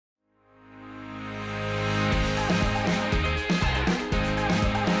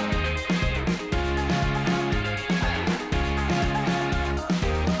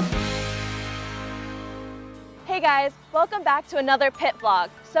guys, welcome back to another Pitt vlog.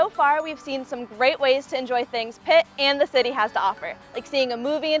 So far we've seen some great ways to enjoy things Pitt and the city has to offer, like seeing a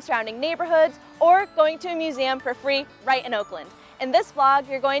movie in surrounding neighborhoods or going to a museum for free right in Oakland. In this vlog,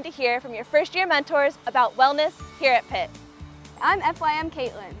 you're going to hear from your first year mentors about wellness here at Pitt. I'm FYM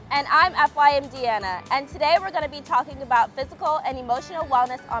Caitlin. And I'm FYM Deanna. And today we're going to be talking about physical and emotional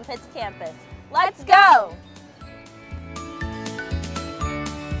wellness on Pitt's campus. Let's go!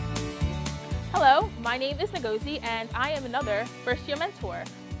 Hello, my name is Ngozi and I am another first-year mentor.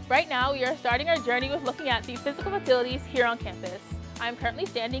 Right now, we are starting our journey with looking at the physical facilities here on campus. I'm currently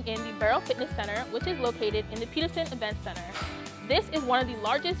standing in the Barrel Fitness Center, which is located in the Peterson Event Center. This is one of the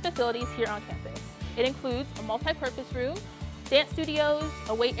largest facilities here on campus. It includes a multi-purpose room, dance studios,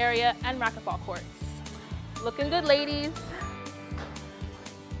 a weight area, and racquetball courts. Looking good, ladies.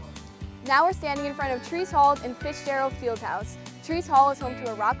 Now we're standing in front of Trees Hall and Fitzgerald Fieldhouse. Trees Hall is home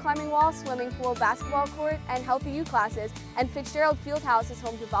to a rock climbing wall, swimming pool, basketball court, and healthy U classes, and Fitzgerald Fieldhouse is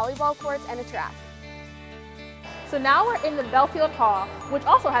home to volleyball courts and a track. So now we're in the Belfield Hall, which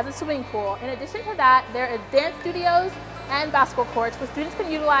also has a swimming pool. In addition to that, there are dance studios and basketball courts where students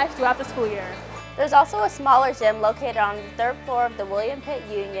can utilize throughout the school year. There's also a smaller gym located on the third floor of the William Pitt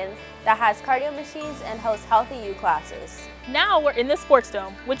Union that has cardio machines and hosts healthy U classes. Now we're in the Sports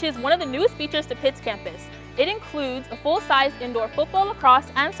Dome, which is one of the newest features to Pitt's campus. It includes a full-size indoor football, lacrosse,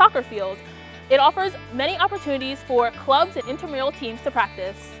 and soccer field. It offers many opportunities for clubs and intramural teams to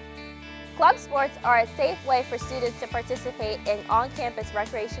practice. Club sports are a safe way for students to participate in on-campus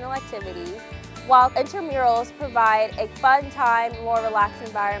recreational activities, while intramurals provide a fun time, more relaxed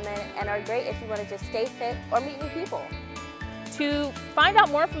environment, and are great if you want to just stay fit or meet new people. To find out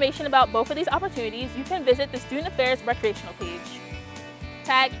more information about both of these opportunities, you can visit the Student Affairs recreational page.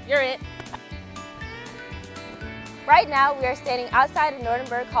 Tag, you're it. Right now, we are standing outside of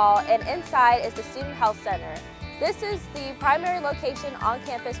Nordenberg Hall, and inside is the Student Health Center. This is the primary location on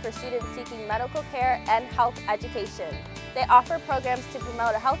campus for students seeking medical care and health education. They offer programs to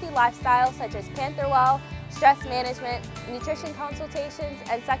promote a healthy lifestyle such as Pantherwell, stress management, nutrition consultations,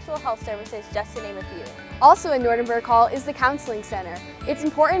 and sexual health services, just to name a few. Also in Nordenberg Hall is the Counseling Center. It's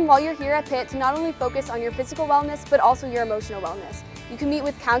important while you're here at Pitt to not only focus on your physical wellness, but also your emotional wellness. You can meet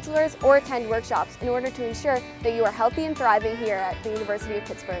with counselors or attend workshops in order to ensure that you are healthy and thriving here at the University of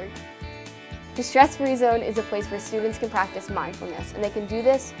Pittsburgh. The Stress-Free Zone is a place where students can practice mindfulness, and they can do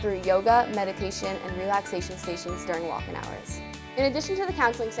this through yoga, meditation, and relaxation stations during walk-in hours. In addition to the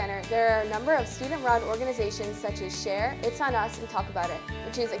Counseling Center, there are a number of student-run organizations such as Share, It's On Us, and Talk About It,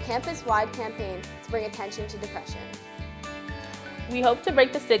 which is a campus-wide campaign to bring attention to depression. We hope to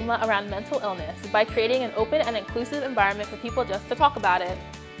break the stigma around mental illness by creating an open and inclusive environment for people just to talk about it.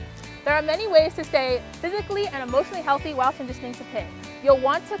 There are many ways to stay physically and emotionally healthy while transitioning to Pitt. You'll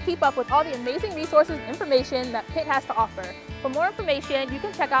want to keep up with all the amazing resources and information that Pitt has to offer. For more information, you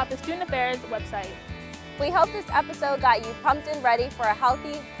can check out the Student Affairs website. We hope this episode got you pumped and ready for a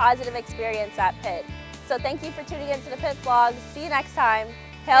healthy, positive experience at Pitt. So thank you for tuning into the Pitt vlog. See you next time.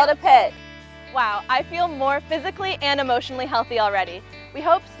 Hail to Pitt! Wow, I feel more physically and emotionally healthy already. We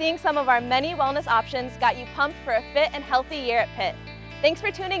hope seeing some of our many wellness options got you pumped for a fit and healthy year at Pitt. Thanks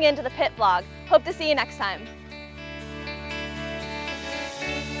for tuning in to the Pitt vlog. Hope to see you next time.